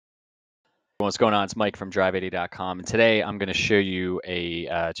What's going on? It's Mike from drive80.com, and today I'm going to show you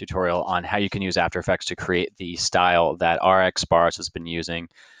a tutorial on how you can use After Effects to create the style that RXBAR has been using.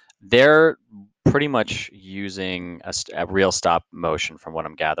 They're pretty much using a real stop motion from what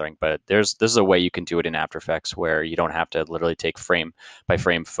I'm gathering, but this is a way you can do it in After Effects where you don't have to literally take frame by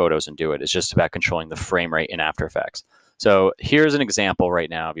frame photos and do it. It's just about controlling the frame rate in After Effects. So here's an example right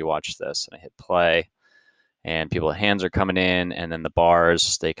now. If you watch this, and I hit play, and people's hands are coming in, and then the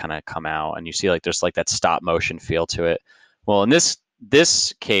bars, they kind of come out, and you see like there's like that stop motion feel to it. Well, in this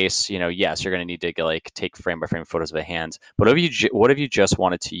case, yes, you're going to need to like take frame by frame photos of the hands. But what if you just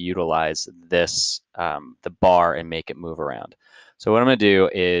wanted to utilize this the bar and make it move around? So what I'm going to do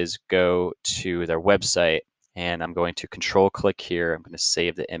is go to their website, and I'm going to control click here. I'm going to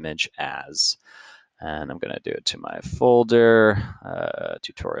save the image as. And I'm going to do it to my folder,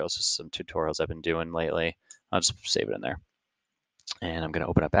 tutorials, just some tutorials I've been doing lately. I'll just save it in there. And I'm going to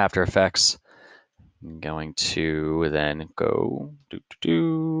open up After Effects. I'm going to then go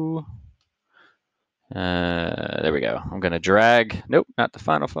there we go. I'm going to drag, nope, not the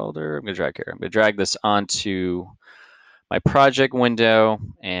final folder. I'm going to drag here. I'm going to drag this onto my project window,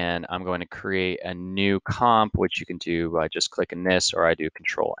 and I'm going to create a new comp, which you can do by just clicking this, or I do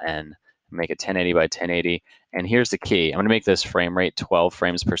Control N, make it 1080 by 1080. And here's the key. I'm going to make this frame rate 12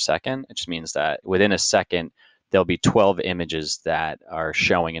 frames per second. It just means that within a second, there'll be 12 images that are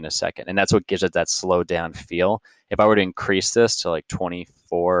showing in a second. And that's what gives it that slowed down feel. If I were to increase this to like 24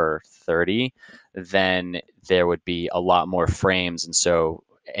 or 30, then there would be a lot more frames. And so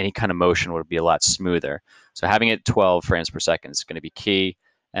any kind of motion would be a lot smoother. So having it 12 frames per second is going to be key.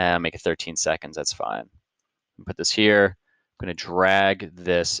 Make it 13 seconds, that's fine. Put this here. I'm going to drag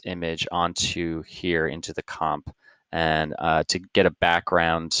this image onto here into the comp. And to get a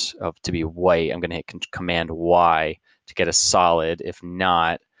background to be white, I'm going to hit Command Y to get a solid. If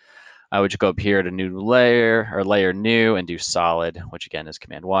not, I would just go up here to new layer, or layer new, and do solid, which again is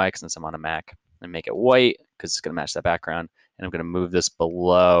Command Y since I'm on a Mac, and make it white because it's going to match that background. And I'm going to move this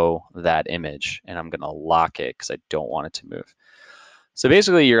below that image, and I'm going to lock it because I don't want it to move. So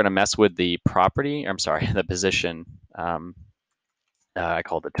basically, you're going to mess with the property, I'm sorry, the position. I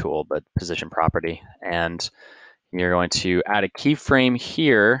call it the tool, but position property. And you're going to add a keyframe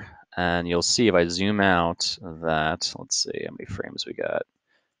here, and you'll see if I zoom out that, let's see how many frames we got.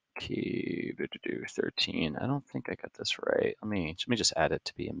 Key 13. I don't think I got this right. Let me just add it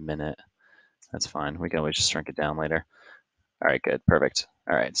to be a minute. That's fine. We can always just shrink it down later. All right, good, perfect.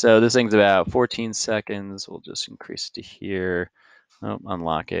 All right, so this thing's about 14 seconds. We'll just increase it to here. Oh,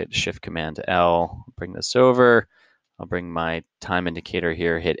 unlock it, Shift Command L, bring this over. I'll bring my time indicator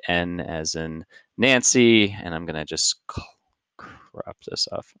here, hit N as in Nancy, and I'm gonna just crop this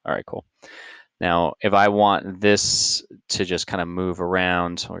off. All right, cool. Now, if I want this to just kind of move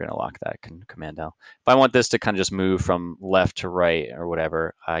around, we're gonna lock that Command L. If I want this to kind of just move from left to right or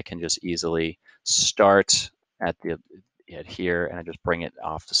whatever, I can just easily start at here, and I just bring it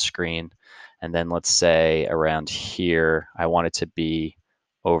off the screen. And then let's say around here, I want it to be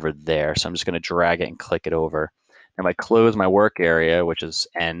over there. So I'm just going to drag it and click it over. And if I close my work area, which is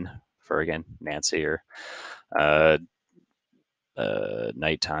N for, again, Nancy or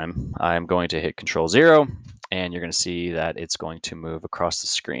nighttime, I'm going to hit Control 0, and you're going to see that it's going to move across the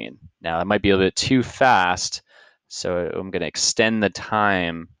screen. Now, it might be a little bit too fast, so I'm going to extend the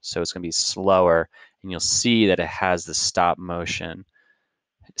time so it's going to be slower, and you'll see that it has the stop motion.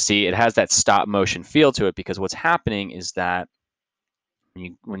 See, it has that stop motion feel to it because what's happening is that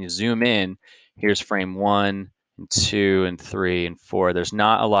when you zoom in, here's frame 1 and 2 and 3 and 4. There's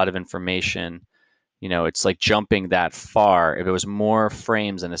not a lot of information. It's like jumping that far. If it was more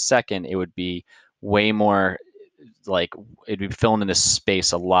frames in a second, it would be way more, like it'd be filling in the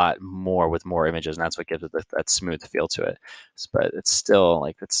space a lot more with more images, and that's what gives it that smooth feel to it. But it still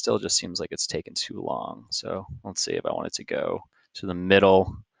just seems like it's taken too long. So let's see if I wanted to go to the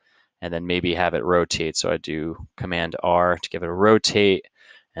middle and then maybe have it rotate. So I do Command R to give it a rotate,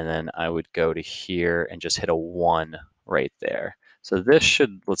 and then I would go to here and just hit a 1 right there. So this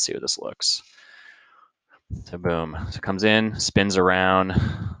should, let's see how this looks. So boom, so it comes in, spins around,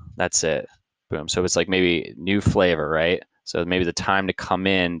 that's it. Boom, so it's like maybe new flavor, right? So maybe the time to come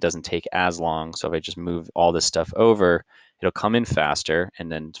in doesn't take as long. So if I just move all this stuff over, it'll come in faster and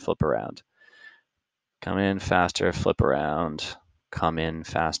then flip around. Come in faster, flip around, come in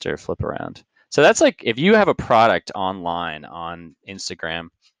faster, flip around. So that's like if you have a product online on Instagram,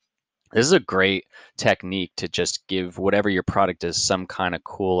 this is a great technique to just give whatever your product is some kind of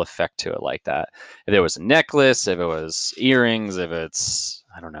cool effect to it like that. If it was a necklace, if it was earrings, if it's,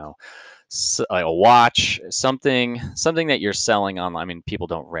 I don't know, like a watch, something that you're selling online. I mean, people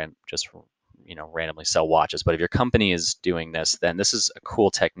don't just randomly sell watches. But if your company is doing this, then this is a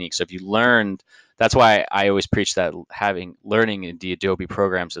cool technique. So if you learned, that's why I always preach that learning in the Adobe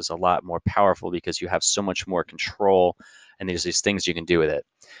programs is a lot more powerful, because you have so much more control and there's these things you can do with it.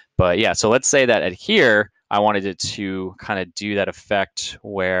 But yeah, so let's say that at here, I wanted it to kind of do that effect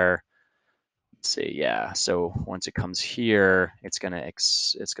where, let's see, yeah. So once it comes here, it's gonna,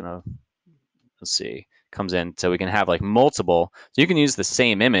 let's see, comes in, so we can have like multiple. So you can use the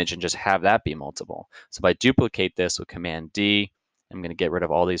same image and just have that be multiple. So if I duplicate this with Command D, I'm gonna get rid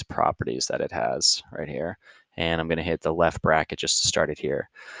of all these properties that it has right here. And I'm gonna hit the left bracket just to start it here.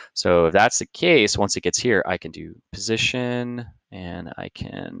 So if that's the case, once it gets here, I can do position, and I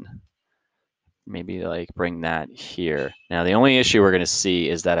can maybe like bring that here. Now the only issue we're going to see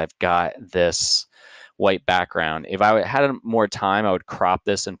is that I've got this white background. If I had more time, I would crop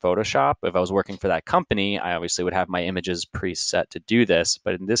this in Photoshop. If I was working for that company, I obviously would have my images preset to do this,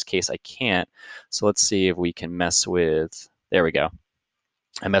 but in this case I can't. So let's see if we can mess with, there we go.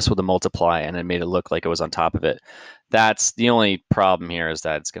 I messed with the multiply and it made it look like it was on top of it. That's the only problem here, is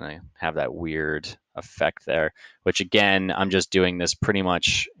that it's going to have that weird effect there, which again, I'm just doing this pretty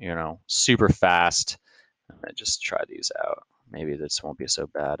much, super fast. I'm going to just try these out. Maybe this won't be so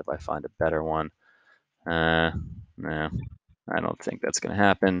bad if I find a better one. No, I don't think that's going to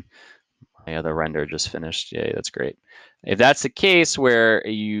happen. My other render just finished. Yay, that's great. If that's the case where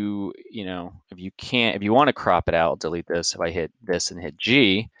if you want to crop it out, I'll delete this. If I hit this and hit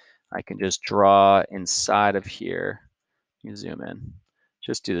G, I can just draw inside of here. You zoom in.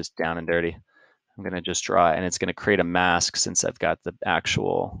 Just do this down and dirty. I'm going to just draw, and it's going to create a mask since I've got the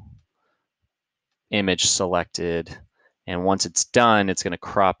actual image selected. And once it's done, it's going to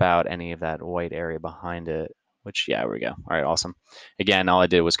crop out any of that white area behind it, which, yeah, there we go. All right, awesome. Again, all I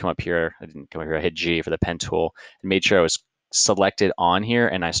did was come up here. I didn't come up here. I hit G for the pen tool and made sure I was selected on here,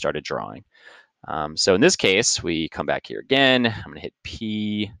 and I started drawing. So in this case, we come back here again. I'm going to hit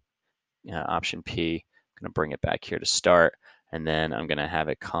P, Option P. I'm going to bring it back here to start, and then I'm going to have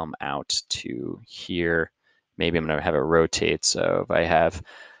it come out to here. Maybe I'm going to have it rotate. So if I have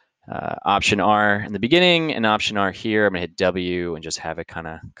Option R in the beginning and Option R here, I'm going to hit W and just have it kind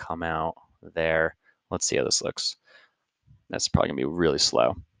of come out there. Let's see how this looks. That's probably going to be really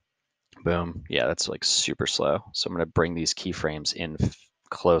slow. Boom. Yeah, that's like super slow. So I'm going to bring these keyframes in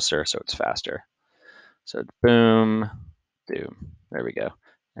closer so it's faster. So boom, boom. There we go.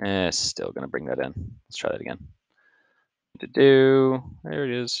 Still going to bring that in. Let's try that again. There it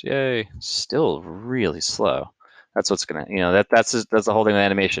is. Yay. Still really slow. That's what's gonna, that's the whole thing with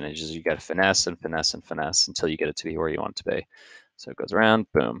animation. Is just you got to finesse and finesse and finesse until you get it to be where you want it to be. So it goes around,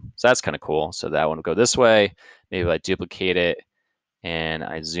 boom. So that's kind of cool. So that one will go this way. Maybe I duplicate it and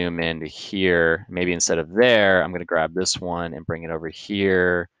I zoom into here. Maybe instead of there, I'm gonna grab this one and bring it over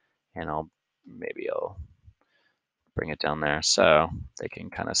here, and I'll bring it down there so they can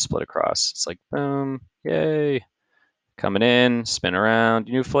kind of split across. It's like boom, yay. Coming in, spin around,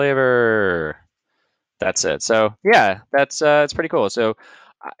 new flavor. That's it. So yeah, that's it's pretty cool. So,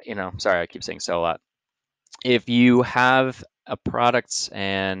 sorry, I keep saying so a lot. If you have a product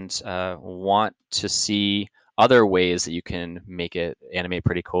and want to see other ways that you can make it animate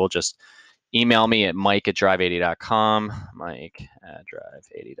pretty cool, just email me at mike@drive80.com.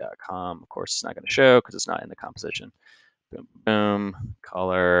 Mike@drive80.com. Of course, it's not going to show because it's not in the composition. Boom, boom,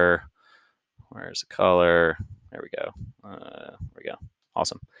 color. Where's the color? There we go. There we go.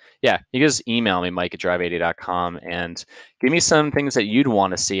 Awesome. Yeah, you can just email me, mike@drive80.com, and give me some things that you'd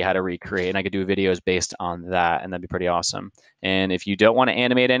want to see how to recreate, and I could do videos based on that, and that'd be pretty awesome. And if you don't want to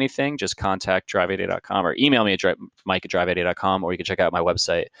animate anything, just contact drive80.com or email me at mike@drive80.com, or you can check out my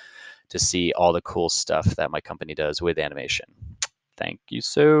website to see all the cool stuff that my company does with animation. Thank you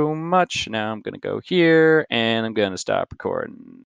so much. Now I'm going to go here, and I'm going to stop recording.